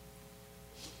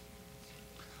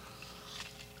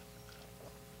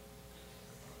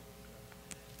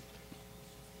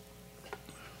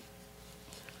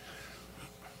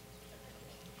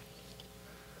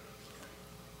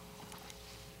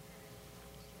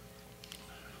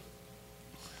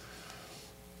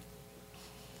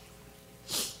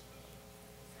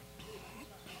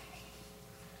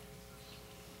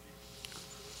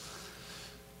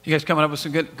 You guys coming up with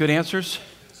some good answers?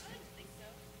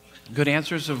 Good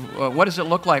answers of what does it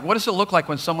look like? What does it look like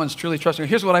when someone's truly trusting?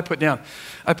 Here's what I put down.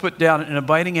 I put down an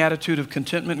abiding attitude of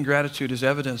contentment and gratitude is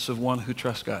evidence of one who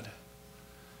trusts God.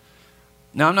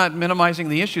 Now, I'm not minimizing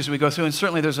the issues we go through, and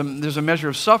certainly there's a measure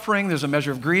of suffering, there's a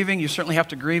measure of grieving. You certainly have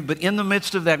to grieve, but in the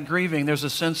midst of that grieving, there's a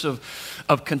sense of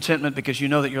contentment because you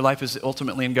know that your life is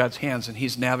ultimately in God's hands, and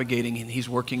he's navigating and he's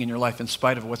working in your life in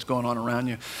spite of what's going on around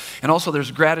you. And also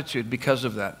there's gratitude because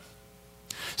of that.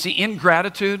 See,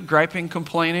 ingratitude, griping,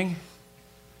 complaining,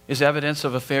 is evidence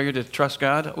of a failure to trust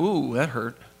God. Ooh, that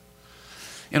hurt.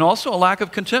 And also a lack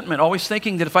of contentment, always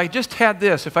thinking that if I just had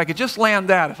this, if I could just land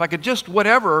that, if I could just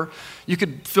whatever, you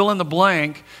could fill in the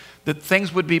blank, that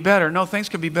things would be better. No, things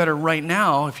could be better right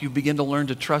now if you begin to learn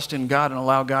to trust in God and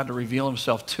allow God to reveal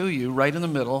himself to you right in the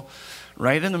middle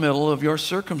of your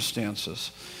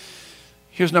circumstances.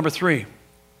 Here's number 3.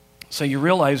 So you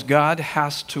realize God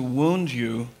has to wound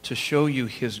you to show you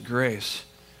his grace.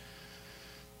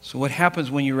 So what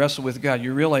happens when you wrestle with God?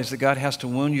 You realize that God has to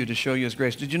wound you to show you his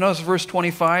grace. Did you notice verse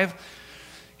 25?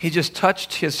 He just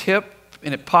touched his hip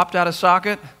and it popped out of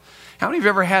socket. How many of you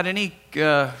ever had any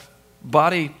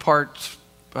body part,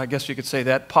 I guess you could say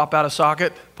that, pop out of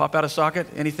socket? Pop out of socket?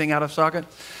 Anything out of socket?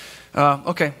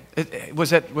 Okay.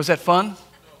 Was that fun?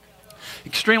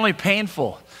 Extremely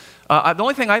painful. The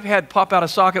only thing I've had pop out of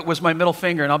socket was my middle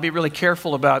finger, and I'll be really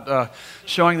careful about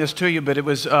showing this to you, but it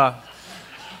was...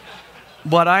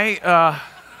 But I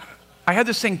had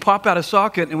this thing pop out of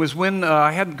socket. It was when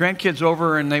I had grandkids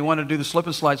over and they wanted to do the slip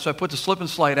and slide. So I put the slip and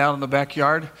slide out in the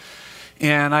backyard.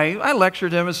 And I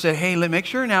lectured him and said, hey, make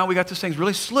sure now we got this thing's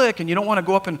really slick, and you don't want to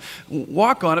go up and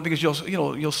walk on it because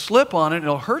you'll slip on it and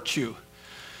it'll hurt you.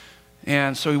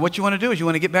 And so what you want to do is you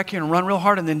want to get back here and run real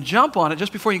hard and then jump on it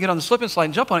just before you get on the slip and slide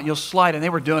and jump on it, and you'll slide. And they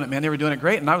were doing it, man. They were doing it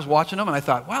great. And I was watching them, and I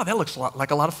thought, wow, that looks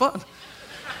like a lot of fun.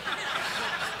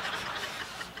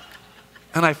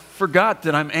 And I forgot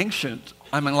that I'm ancient.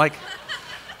 I think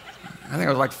I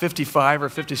was like 55 or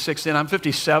 56 then. I'm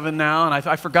 57 now, and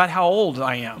I forgot how old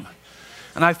I am.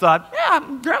 And I thought,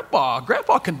 yeah,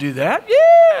 Grandpa can do that.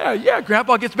 Yeah,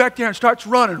 Grandpa gets back there and starts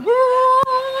running.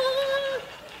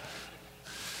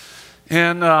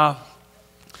 And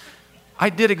I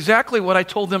did exactly what I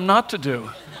told them not to do.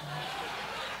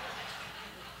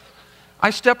 I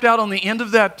stepped out on the end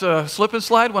of that slip and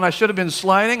slide when I should have been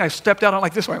sliding. I stepped out on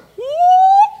like this, went,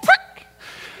 prick.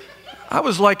 I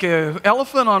was like an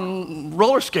elephant on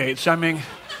roller skates. I mean,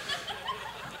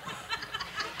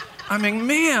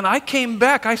 man, I came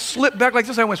back. I slipped back like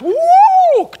this. I went, woo!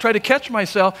 Tried to catch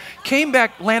myself. Came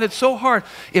back, landed so hard,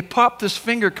 it popped this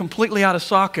finger completely out of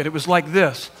socket. It was like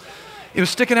this. It was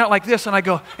sticking out like this, and I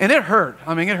go, and it hurt.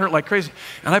 I mean, it hurt like crazy.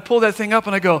 And I pulled that thing up,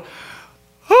 and I go,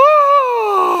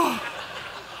 oh,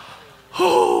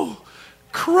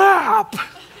 crap.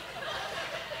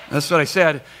 That's what I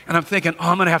said. And I'm thinking,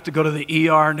 I'm going to have to go to the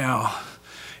ER now.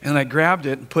 And I grabbed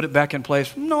it and put it back in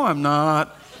place. No, I'm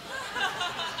not.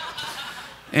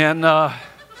 And,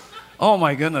 oh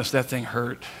my goodness, that thing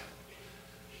hurt. Do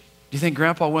you think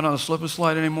Grandpa went on a slip and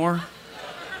slide anymore?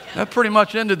 That pretty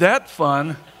much ended that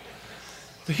fun.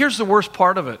 But here's the worst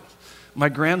part of it. My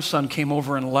grandson came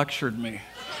over and lectured me.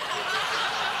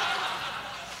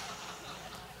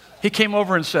 He came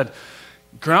over and said,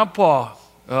 Grandpa,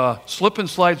 slip and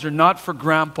slides are not for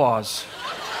grandpas.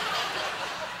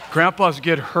 Grandpas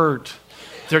get hurt.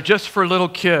 They're just for little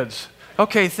kids.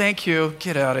 Okay, thank you.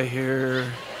 Get out of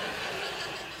here.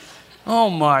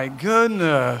 Oh my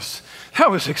goodness.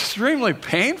 That was extremely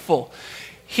painful.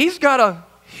 He's got a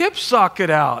hip socket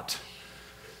out.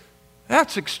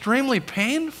 That's extremely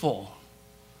painful.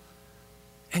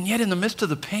 And yet in the midst of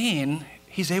the pain,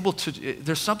 he's able to,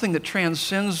 there's something that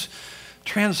transcends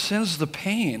the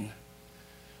pain.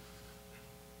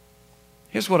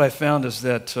 Here's what I found is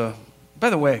that, by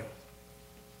the way,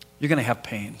 you're going to have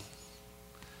pain.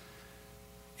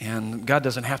 And God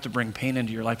doesn't have to bring pain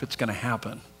into your life. It's going to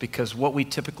happen. Because what we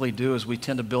typically do is we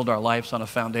tend to build our lives on a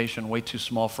foundation way too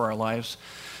small for our lives.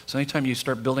 So anytime you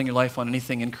start building your life on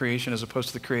anything in creation as opposed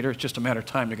to the Creator, it's just a matter of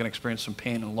time. You're going to experience some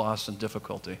pain and loss and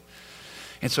difficulty.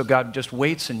 And so God just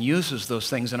waits and uses those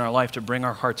things in our life to bring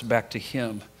our hearts back to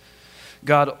Him.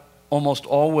 God almost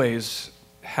always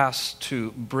has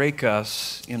to break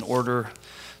us in order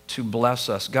to bless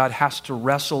us. God has to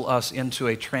wrestle us into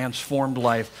a transformed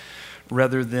life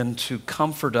rather than to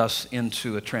comfort us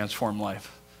into a transformed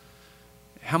life.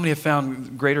 How many have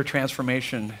found greater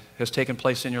transformation has taken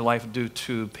place in your life due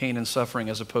to pain and suffering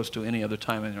as opposed to any other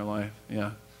time in your life?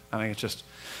 Yeah, I mean, it's just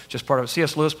part of it.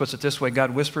 C.S. Lewis puts it this way: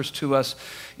 God whispers to us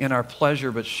in our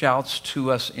pleasure, but shouts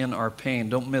to us in our pain.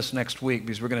 Don't miss next week,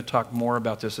 because we're going to talk more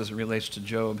about this as it relates to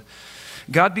Job.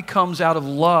 God becomes, out of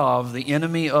love, the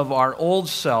enemy of our old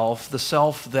self, the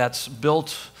self that's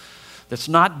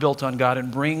not built on God,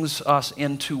 and brings us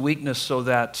into weakness so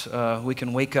that we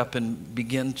can wake up and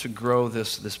begin to grow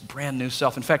this brand new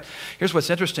self. In fact, here's what's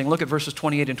interesting. Look at verses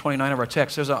 28 and 29 of our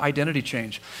text. There's an identity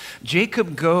change.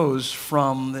 Jacob goes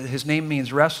from, his name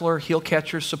means wrestler, heel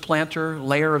catcher, supplanter,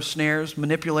 layer of snares,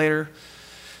 manipulator.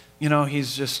 You know,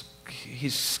 he's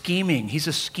scheming. He's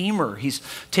a schemer. He's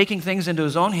taking things into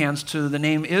his own hands, to the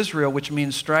name Israel, which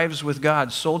means strives with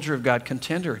God, soldier of God,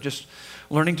 contender, just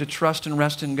learning to trust and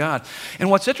rest in God. And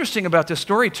what's interesting about this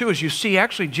story too is you see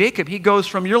actually Jacob, he goes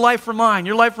from your life for mine,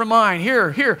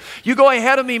 here, you go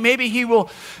ahead of me, maybe he will,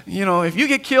 if you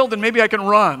get killed, then maybe I can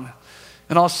run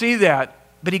and I'll see that.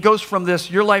 But he goes from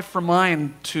this, your life for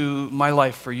mine, to my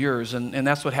life for yours. And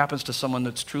that's what happens to someone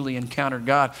that's truly encountered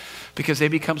God, because they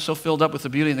become so filled up with the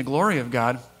beauty and the glory of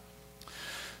God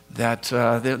that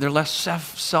they're less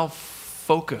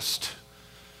self-focused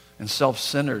and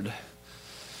self-centered.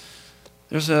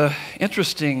 There's an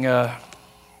interesting,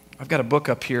 I've got a book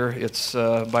up here. It's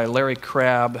by Larry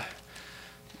Crabb,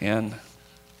 and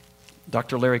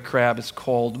Dr. Larry Crabb. It's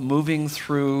called Moving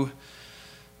Through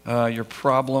Your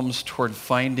Problems Toward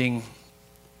Finding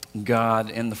God.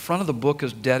 And the front of the book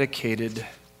is dedicated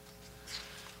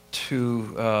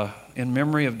to, in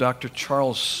memory of Dr.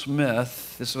 Charles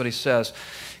Smith. This is what he says: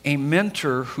 a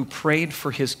mentor who prayed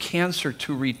for his cancer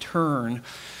to return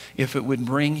if it would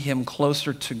bring him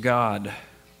closer to God.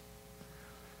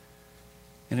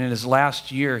 And in his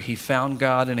last year, he found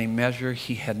God in a measure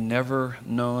he had never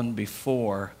known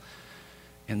before.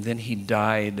 And then he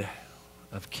died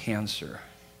of cancer.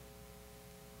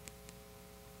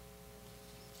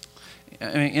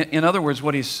 I mean, in other words,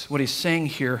 what he's saying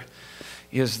here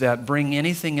is that bring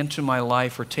anything into my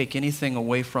life or take anything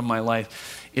away from my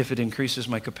life if it increases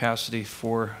my capacity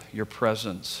for your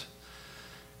presence.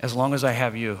 As long as I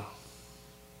have you,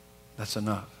 that's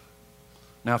enough.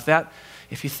 Now,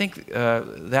 if you think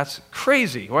that's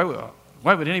crazy,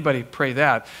 why would anybody pray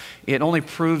that? It only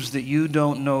proves that you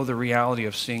don't know the reality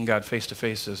of seeing God face to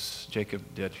face as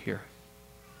Jacob did here.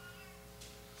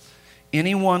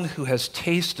 Anyone who has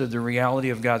tasted the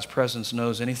reality of God's presence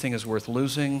knows anything is worth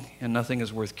losing and nothing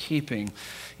is worth keeping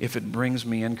if it brings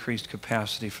me increased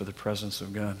capacity for the presence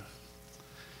of God.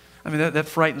 I mean, that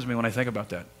frightens me when I think about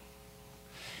that.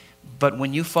 But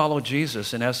when you follow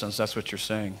Jesus, in essence, that's what you're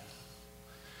saying.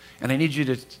 And I need you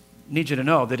to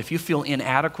know that if you feel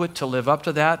inadequate to live up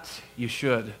to that, you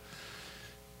should.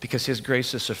 Because his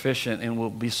grace is sufficient and will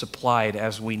be supplied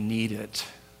as we need it.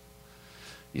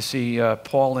 You see,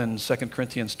 Paul in 2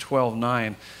 Corinthians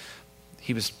 12:9,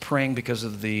 he was praying because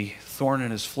of the thorn in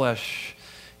his flesh,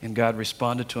 and God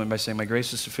responded to him by saying, my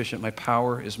grace is sufficient, my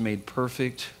power is made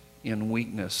perfect in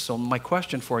weakness. So my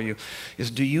question for you is,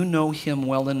 do you know him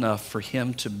well enough for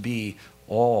him to be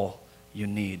all you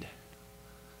need?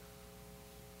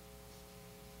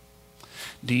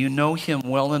 Do you know him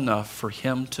well enough for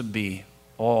him to be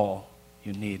all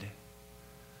you need?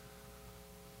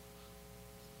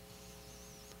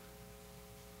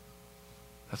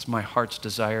 That's my heart's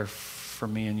desire for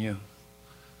me and you.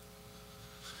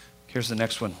 Here's the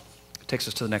next one. It takes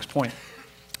us to the next point.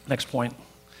 Next point,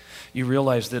 you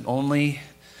realize that the only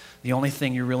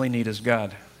thing you really need is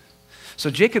God. So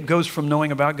Jacob goes from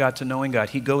knowing about God to knowing God.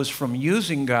 He goes from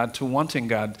using God to wanting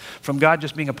God, from God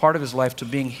just being a part of his life to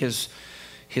being his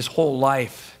whole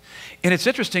life. And it's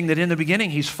interesting that in the beginning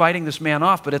he's fighting this man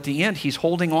off, but at the end he's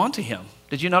holding on to him.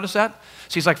 Did you notice that?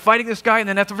 So he's like fighting this guy, and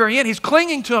then at the very end he's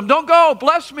clinging to him. Don't go,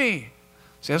 bless me.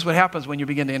 See, that's what happens when you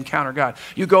begin to encounter God.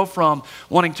 You go from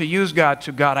wanting to use God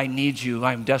to, God, I need you.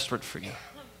 I'm desperate for you.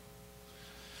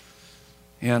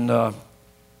 And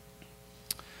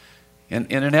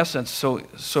in essence,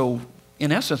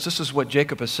 this is what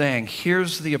Jacob is saying.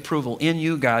 Here's the approval. In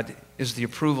you, God, is the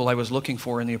approval I was looking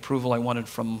for and the approval I wanted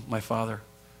from my father.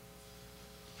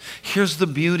 Here's the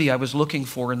beauty I was looking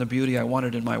for and the beauty I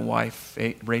wanted in my wife,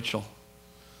 Rachel.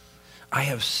 I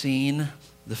have seen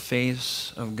the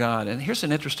face of God. And here's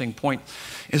an interesting point,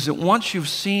 is that once you've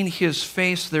seen his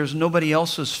face, there's nobody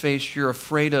else's face you're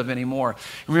afraid of anymore.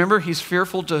 Remember, he's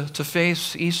fearful to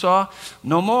face Esau?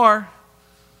 No more.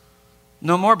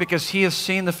 No more, because he has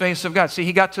seen the face of God. See,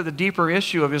 he got to the deeper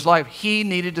issue of his life. He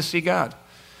needed to see God.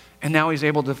 And now he's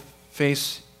able to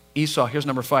face Esau. Here's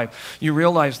number 5. You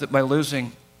realize that by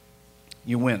losing,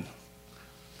 you win.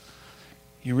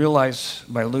 You realize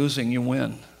by losing, you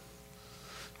win.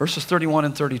 Verses 31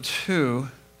 and 32.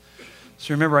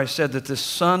 So remember, I said that the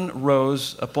sun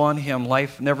rose upon him.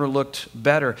 Life never looked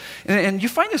better. And you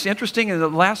find this interesting in the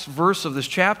last verse of this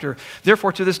chapter.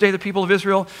 Therefore, to this day, the people of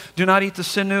Israel do not eat the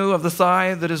sinew of the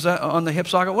thigh that is on the hip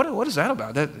socket. What is that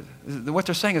about? What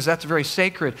they're saying is that's very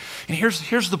sacred. And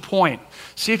here's the point.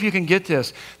 See if you can get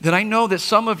this. That I know that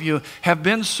some of you have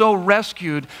been so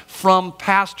rescued from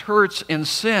past hurts and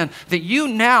sin that you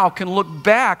now can look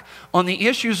back on the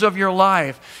issues of your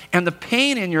life and the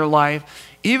pain in your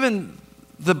life, even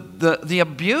the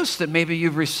abuse that maybe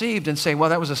you've received, and say, well,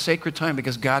 that was a sacred time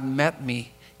because God met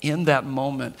me in that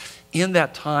moment, in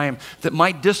that time, that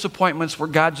my disappointments were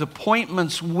God's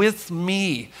appointments with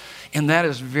me. And that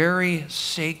is very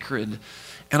sacred.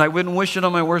 And I wouldn't wish it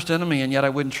on my worst enemy, and yet I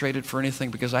wouldn't trade it for anything,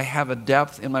 because I have a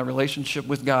depth in my relationship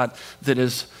with God that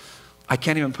is, I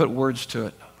can't even put words to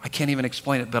it. I can't even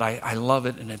explain it, but I love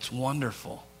it, and it's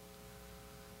wonderful.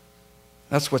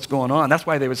 That's what's going on. That's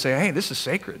why they would say, hey, this is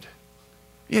sacred.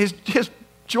 His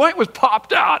joint was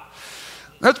popped out.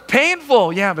 That's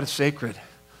painful. Yeah, but it's sacred.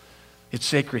 It's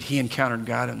sacred. He encountered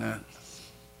God in that.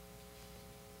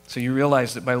 So you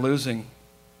realize that by losing,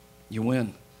 you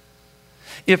win.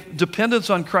 If dependence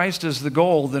on Christ is the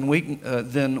goal, then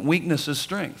weakness is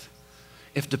strength.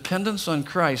 If dependence on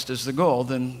Christ is the goal,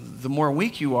 then the more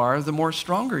weak you are, the more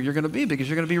stronger you're going to be, because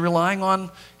you're going to be relying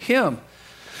on him.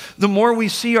 The more we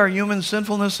see our human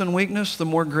sinfulness and weakness, the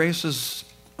more grace is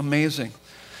amazing.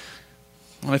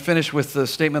 And I finish with the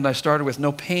statement I started with: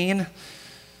 no pain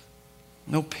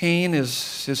No pain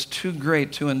is too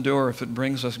great to endure if it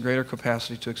brings us greater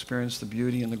capacity to experience the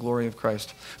beauty and the glory of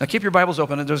Christ. Now keep your Bibles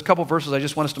open, and there's a couple verses I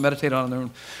just want us to meditate on,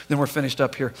 and then we're finished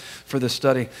up here for this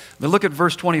study. But look at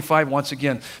verse 25 once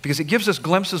again, because it gives us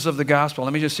glimpses of the gospel.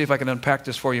 Let me just see if I can unpack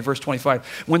this for you. Verse 25.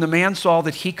 When the man saw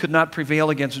that he could not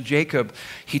prevail against Jacob,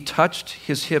 he touched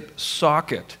his hip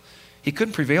socket. He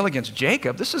couldn't prevail against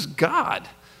Jacob. This is God.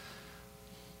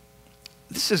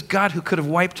 This is God who could have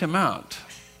wiped him out.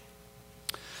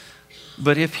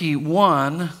 But if he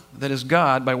won, that is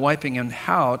God, by wiping him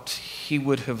out, he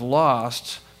would have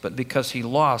lost. But because he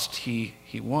lost, he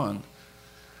won.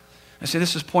 I say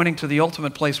this is pointing to the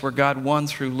ultimate place where God won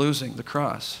through losing, the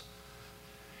cross.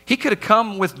 He could have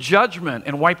come with judgment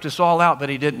and wiped us all out, but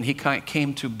he didn't. He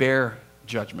came to bear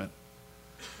judgment.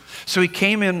 So he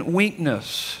came in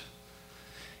weakness.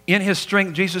 In his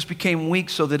strength, Jesus became weak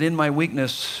so that in my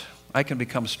weakness, I can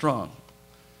become strong.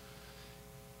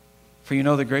 For you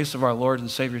know the grace of our Lord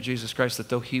and Savior Jesus Christ, that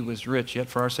though he was rich, yet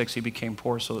for our sakes he became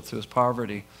poor, so that through his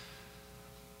poverty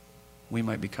we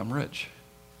might become rich.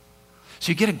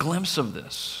 So you get a glimpse of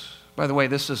this. By the way,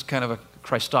 this is kind of a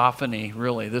Christophany,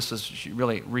 really. This is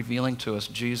really revealing to us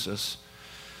Jesus.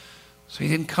 So he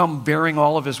didn't come bearing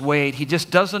all of his weight. He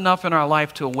just does enough in our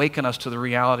life to awaken us to the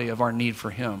reality of our need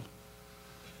for him.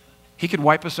 He could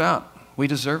wipe us out. We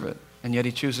deserve it. And yet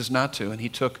he chooses not to. And he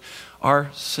took our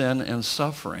sin and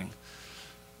suffering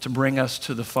to bring us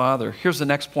to the Father. Here's the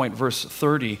next point, verse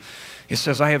 30. It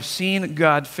says, I have seen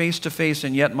God face to face,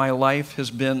 and yet my life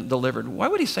has been delivered. Why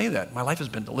would he say that? My life has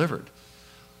been delivered.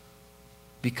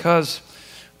 Because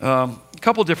a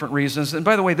couple different reasons. And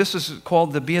by the way, this is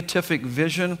called the beatific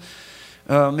vision.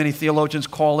 Many theologians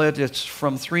call it. It's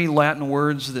from 3 Latin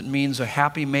words that means a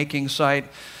happy-making sight.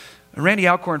 Randy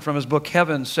Alcorn, from his book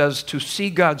Heaven, says to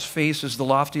see God's face is the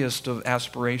loftiest of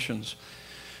aspirations.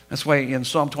 That's why in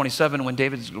Psalm 27, when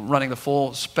David's running the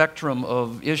full spectrum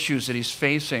of issues that he's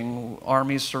facing,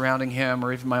 armies surrounding him,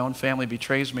 or even my own family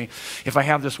betrays me, if I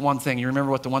have this one thing, you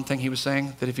remember what the one thing he was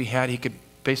saying? That if he had, he could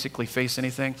basically face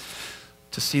anything?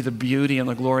 To see the beauty and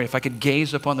the glory. If I could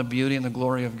gaze upon the beauty and the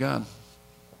glory of God.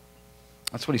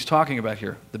 That's what he's talking about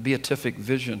here, the beatific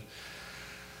vision.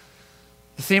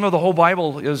 The theme of the whole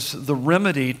Bible is the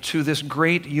remedy to this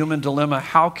great human dilemma.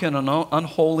 How can an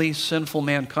unholy, sinful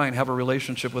mankind have a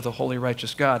relationship with a holy,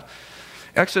 righteous God?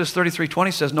 Exodus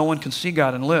 33:20 says no one can see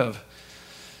God and live.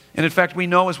 And in fact, we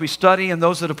know as we study, and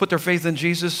those that have put their faith in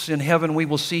Jesus, in heaven we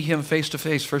will see him face to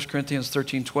face, 1 Corinthians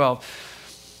 13:12.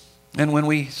 And when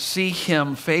we see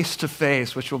him face to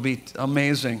face, which will be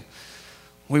amazing,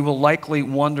 we will likely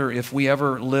wonder if we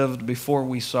ever lived before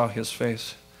we saw his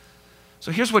face.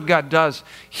 So here's what God does.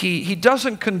 He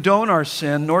doesn't condone our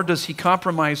sin, nor does he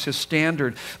compromise his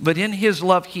standard. But in his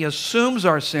love, he assumes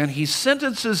our sin. He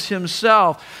sentences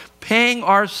himself, paying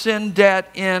our sin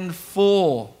debt in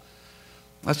full.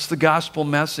 That's the gospel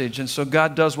message. And so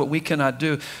God does what we cannot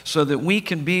do so that we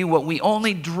can be what we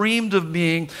only dreamed of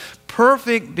being,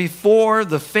 perfect before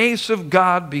the face of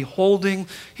God, beholding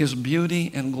his beauty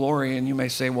and glory. And you may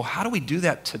say, well, how do we do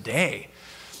that today?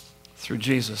 Through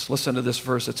Jesus. Listen to this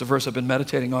verse. It's a verse I've been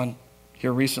meditating on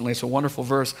here recently. It's a wonderful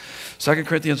verse. 2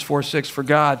 Corinthians 4:6. For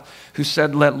God, who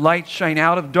said, let light shine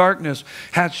out of darkness,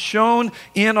 hath shone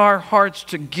in our hearts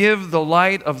to give the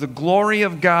light of the glory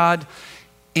of God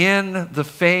in the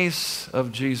face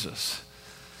of Jesus.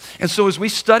 And so as we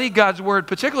study God's word,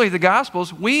 particularly the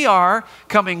Gospels, we are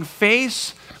coming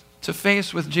face to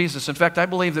face with Jesus. In fact, I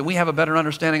believe that we have a better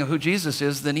understanding of who Jesus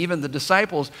is than even the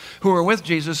disciples who were with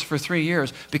Jesus for 3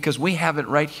 years, because we have it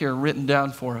right here written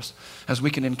down for us as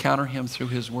we can encounter him through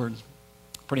his word.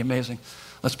 Pretty amazing.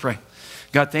 Let's pray.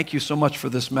 God, thank you so much for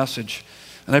this message.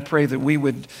 And I pray that we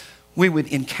would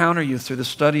encounter you through the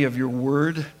study of your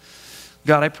word.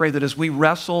 God, I pray that as we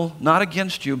wrestle, not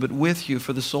against you, but with you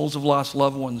for the souls of lost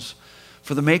loved ones,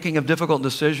 for the making of difficult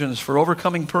decisions, for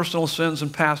overcoming personal sins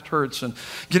and past hurts, and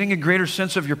getting a greater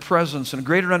sense of your presence and a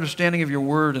greater understanding of your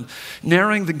word, and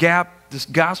narrowing the gap, this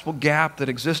gospel gap that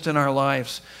exists in our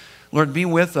lives. Lord, be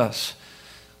with us.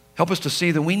 Help us to see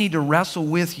that we need to wrestle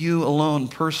with you alone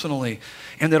personally,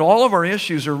 and that all of our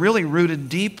issues are really rooted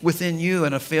deep within you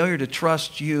and a failure to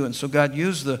trust you. And so, God,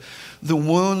 use the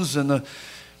wounds and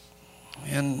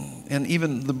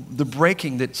even the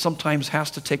breaking that sometimes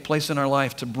has to take place in our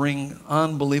life to bring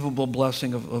unbelievable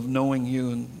blessing of knowing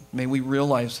you. And may we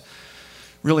realize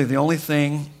really the only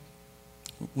thing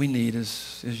we need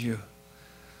is you.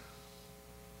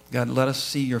 God, let us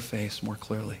see your face more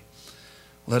clearly.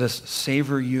 Let us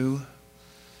savor you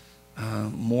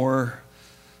more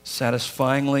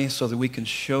satisfyingly so that we can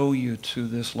show you to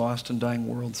this lost and dying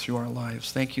world through our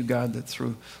lives. Thank you, God, that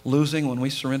through losing, when we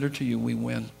surrender to you, we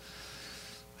win.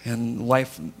 And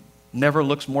life never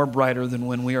looks more brighter than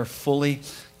when we are fully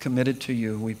committed to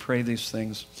you. We pray these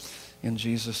things in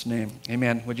Jesus' name.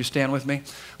 Amen. Would you stand with me?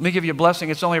 Let me give you a blessing.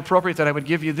 It's only appropriate that I would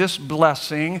give you this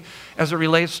blessing as it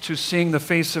relates to seeing the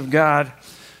face of God.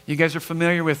 You guys are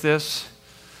familiar with this.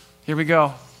 Here we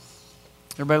go.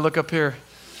 Everybody look up here.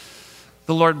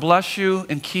 The Lord bless you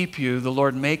and keep you. The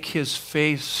Lord make his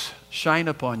face shine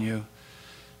upon you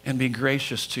and be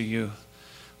gracious to you.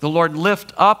 The Lord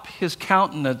lift up his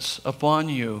countenance upon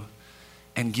you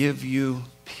and give you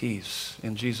peace.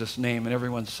 In Jesus' name. And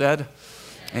everyone said,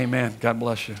 amen. God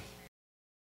bless you.